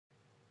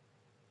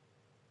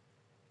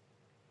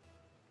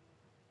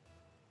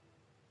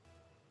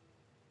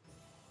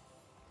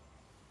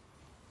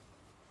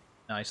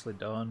Nicely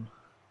done.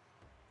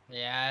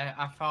 Yeah,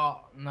 I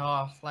thought,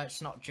 no,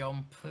 let's not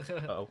jump.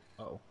 Oh,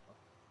 oh.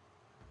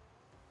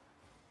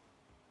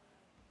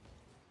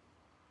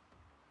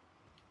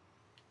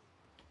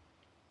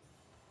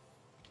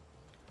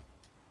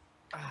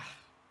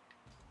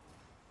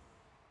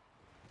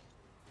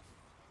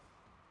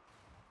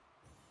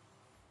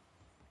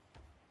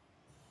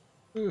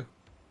 Ooh,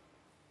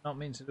 not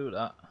mean to do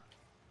that.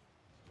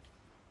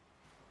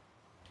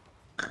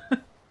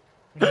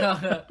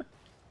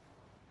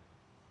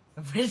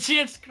 We're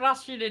just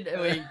crashing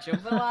into each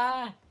other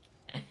like.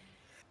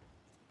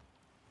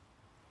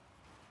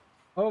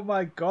 Oh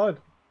my god.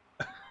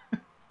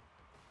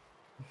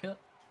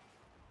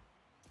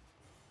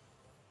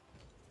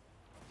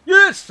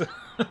 Yes!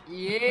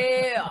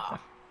 Yeah!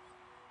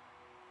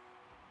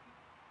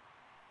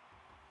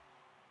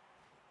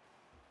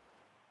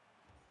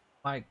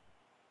 My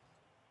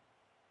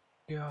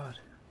god.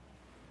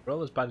 We're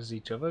all as bad as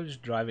each other,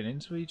 just driving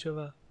into each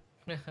other.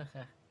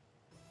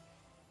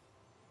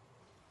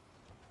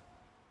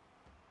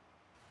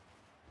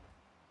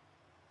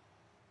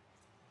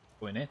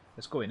 Going in.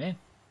 Let's go in.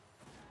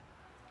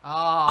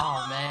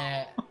 Oh,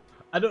 mate.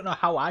 I don't know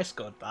how I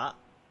scored that.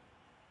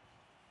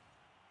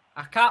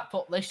 I can't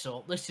put this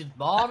up. This is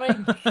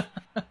boring.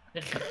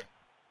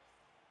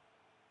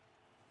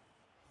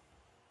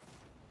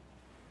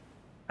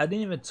 I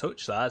didn't even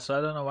touch that, so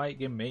I don't know why it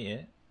gave me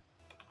it.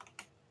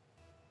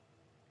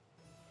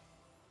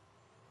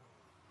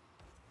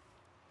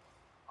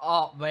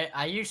 Oh, mate,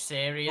 are you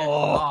serious?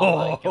 Oh, Oh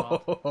my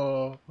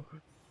god.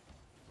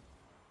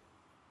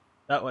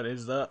 That one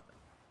is that.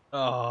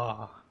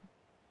 Oh.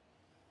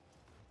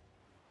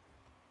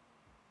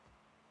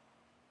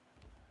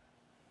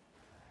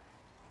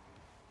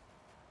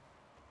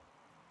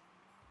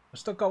 I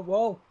stuck on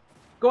wall.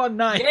 Go on,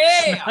 nice.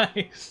 Yeah!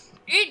 Nice.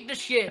 Eat the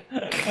shit!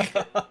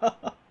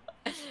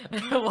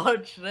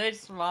 Watch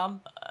this,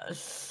 man.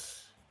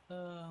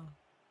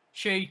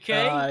 Cheeky.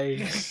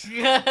 Nice.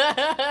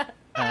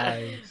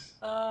 Nice.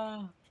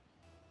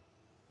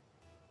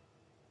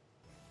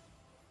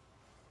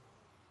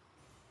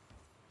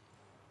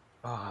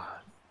 Oh,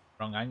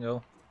 wrong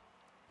angle.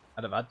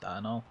 I'd have had that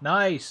and all.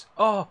 Nice.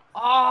 Oh. Oh,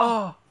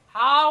 Oh.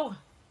 how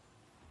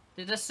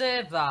did I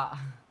save that?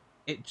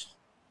 It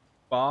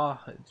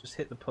just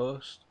hit the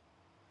post.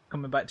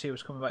 Coming back to you.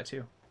 It's coming back to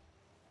you.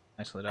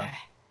 Nicely done.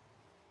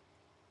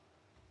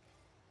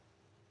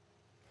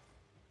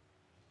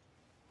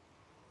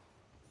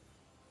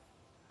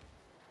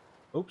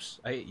 Oops,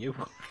 I hit you.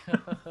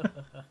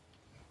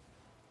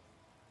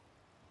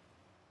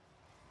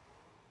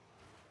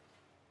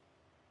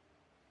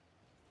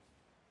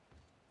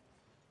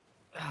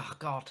 Oh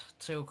god,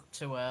 too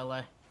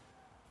early.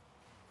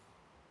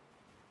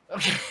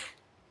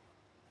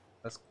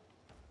 That's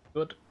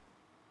good.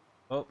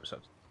 Oops,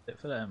 that's it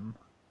for them.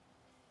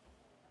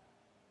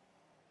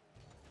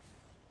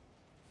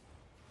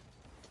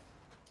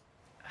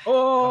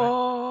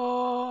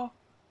 Oh!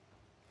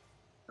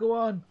 Go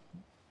on.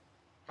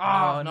 Oh,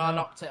 no, I No.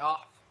 knocked it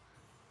off.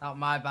 Not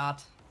my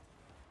bad.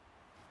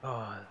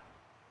 Oh,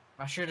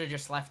 I should have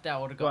just left it. I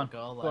would have go got on. a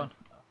goal Go then. on.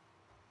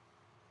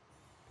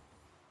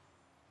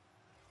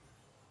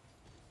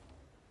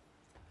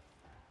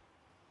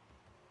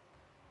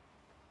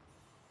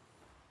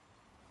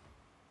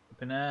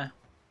 Up in there.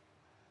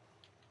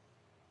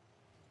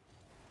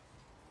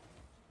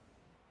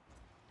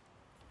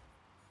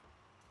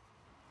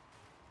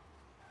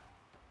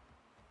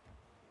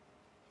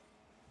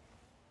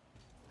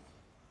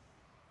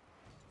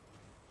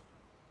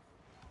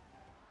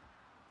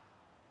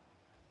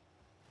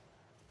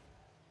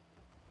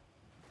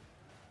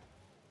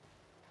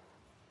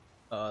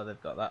 Oh,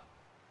 they've got that.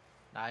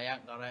 Nah, I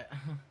ain't got it.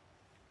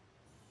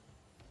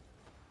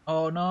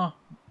 Oh no.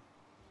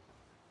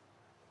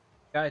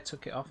 Guy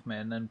took it off me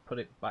and then put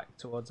it back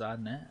towards our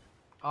net.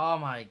 Oh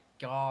my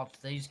god,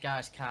 these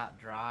guys can't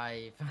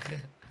drive.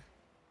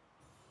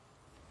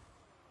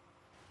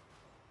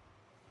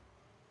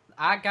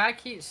 Our guy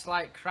keeps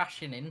like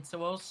crashing into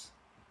us.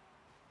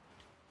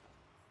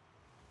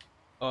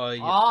 Oh,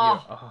 you're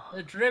Oh,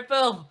 the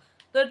dribble!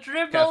 The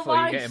dribble careful,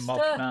 you're getting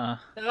mobbed meister!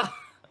 now.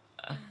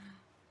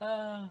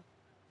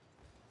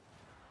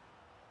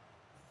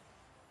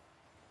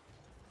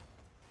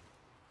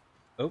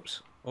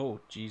 Oops. Oh,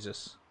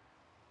 Jesus.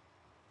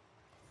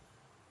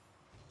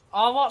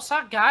 Oh, what's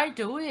that guy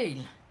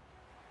doing?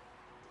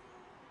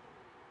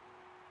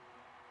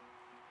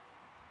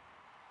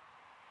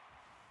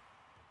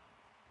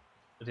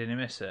 Did he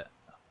miss it?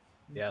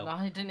 Yeah. No,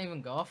 he didn't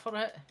even go for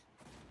it.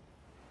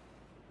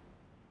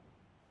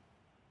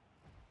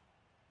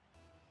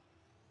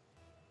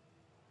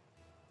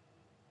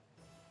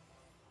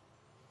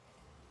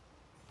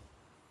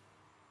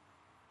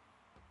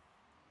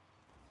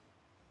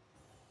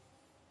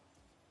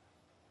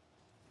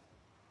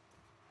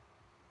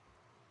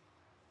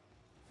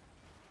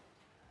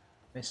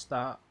 Missed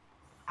that.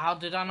 How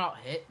did I not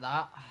hit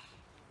that?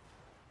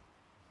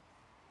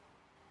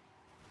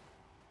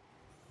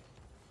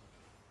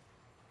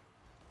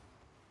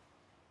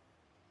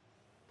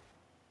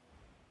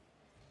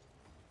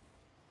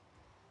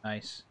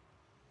 Nice.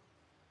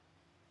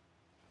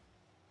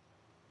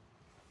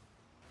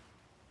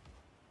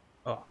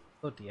 Oh,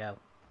 bloody hell.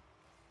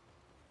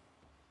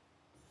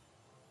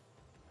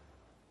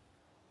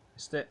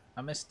 Missed it.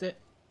 I missed it.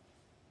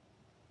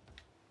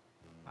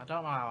 I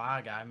don't know how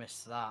our guy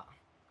missed that.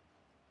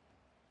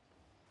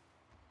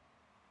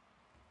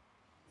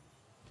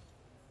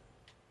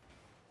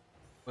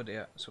 Bloody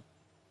hell. So...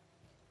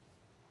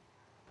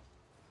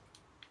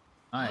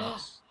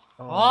 Nice.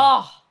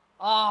 Oh,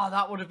 oh,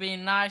 that would have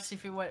been nice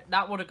if it went.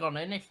 That would have gone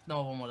in if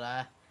no one were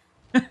there.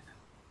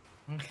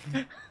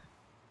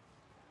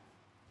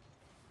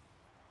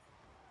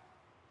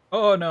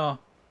 Oh no.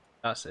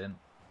 That's in.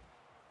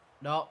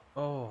 No.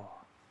 Oh.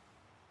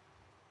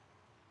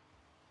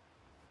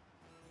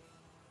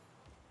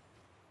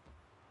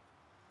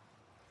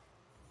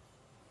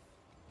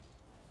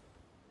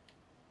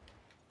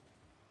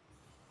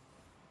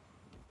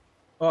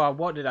 Oh,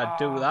 what did I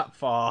do that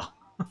for?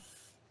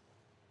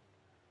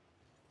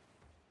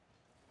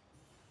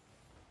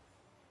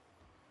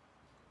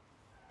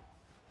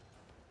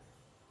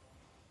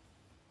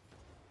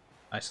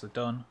 Nicely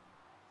done.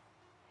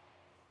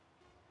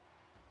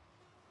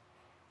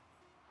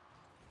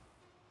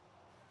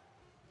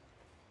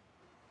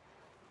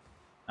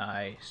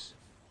 Nice.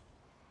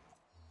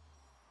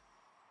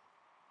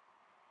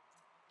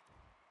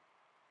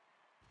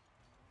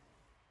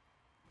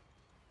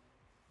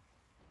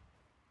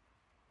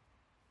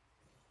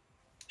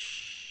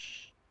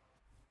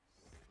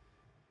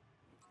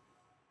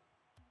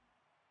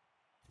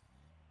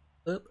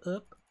 Up,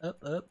 up,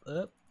 up, up,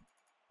 up.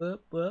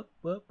 Up, up,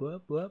 up,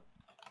 up, up.